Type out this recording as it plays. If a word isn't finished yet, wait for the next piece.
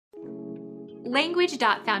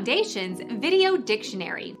Language.Foundation's Video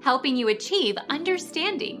Dictionary, helping you achieve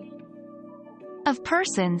understanding. Of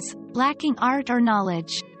persons lacking art or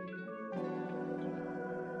knowledge.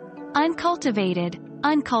 Uncultivated,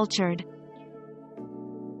 uncultured.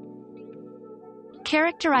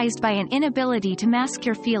 Characterized by an inability to mask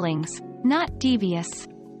your feelings, not devious.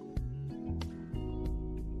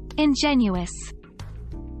 Ingenuous.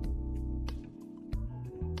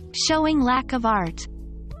 Showing lack of art.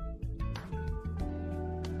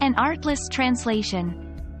 An artless translation.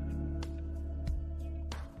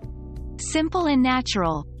 Simple and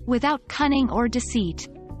natural, without cunning or deceit.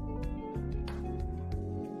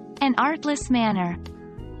 An artless manner.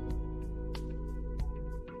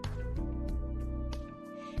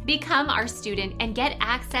 Become our student and get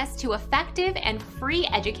access to effective and free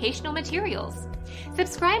educational materials.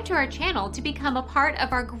 Subscribe to our channel to become a part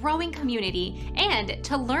of our growing community and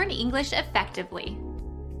to learn English effectively.